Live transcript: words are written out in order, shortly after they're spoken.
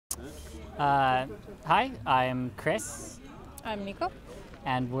Hi, I'm Chris. I'm Nico.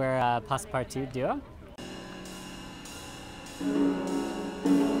 And we're Passepartout Duo.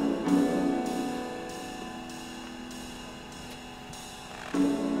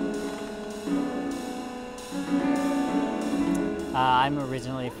 I'm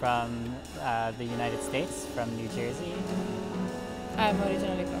originally from the United States, from New Jersey. I'm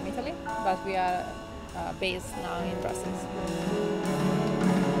originally from Italy, but we are based now in Brussels.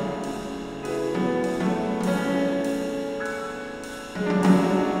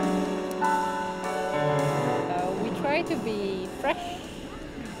 We try to be fresh,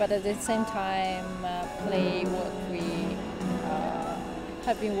 but at the same time play what we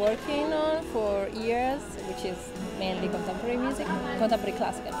have been working on for years, which is mainly contemporary music, contemporary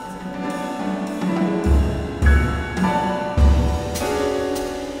classical music.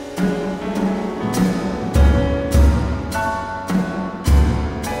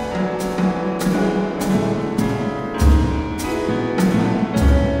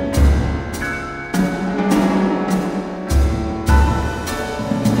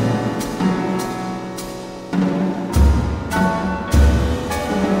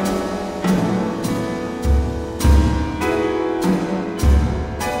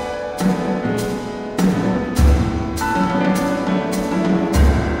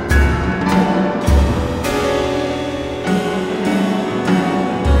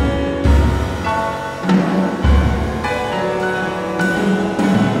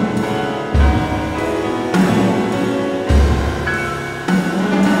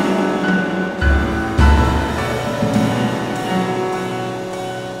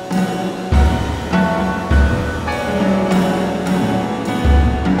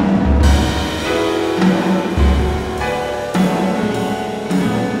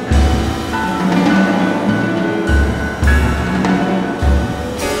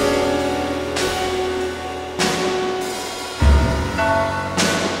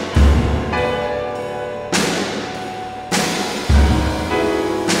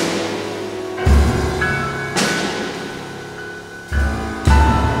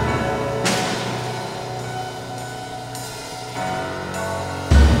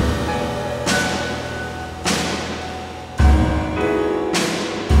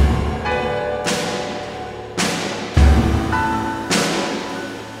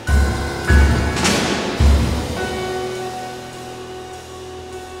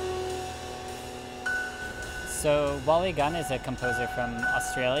 So Wally Gunn is a composer from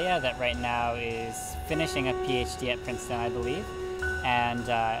Australia that right now is finishing a PhD at Princeton, I believe. And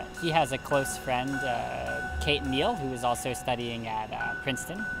he has a close friend, Kate Neal, who is also studying at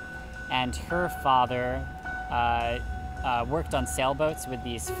Princeton. And her father worked on sailboats with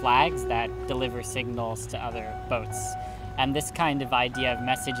these flags that deliver signals to other boats. And this kind of idea of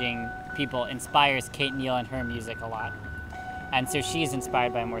messaging people inspires Kate Neal and her music a lot. And so she's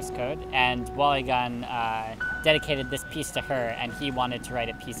inspired by Morse code, and Wally Gunn dedicated this piece to her, and he wanted to write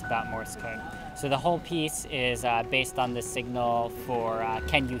a piece about Morse code. So the whole piece is based on the signal for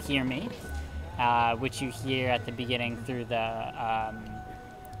 "Can you hear me?", which you hear at the beginning through the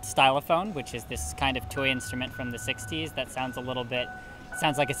stylophone, which is this kind of toy instrument from the 60s that sounds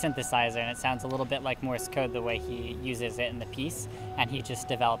like a synthesizer, and it sounds a little bit like Morse code the way he uses it in the piece, and he just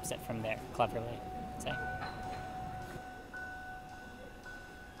develops it from there cleverly.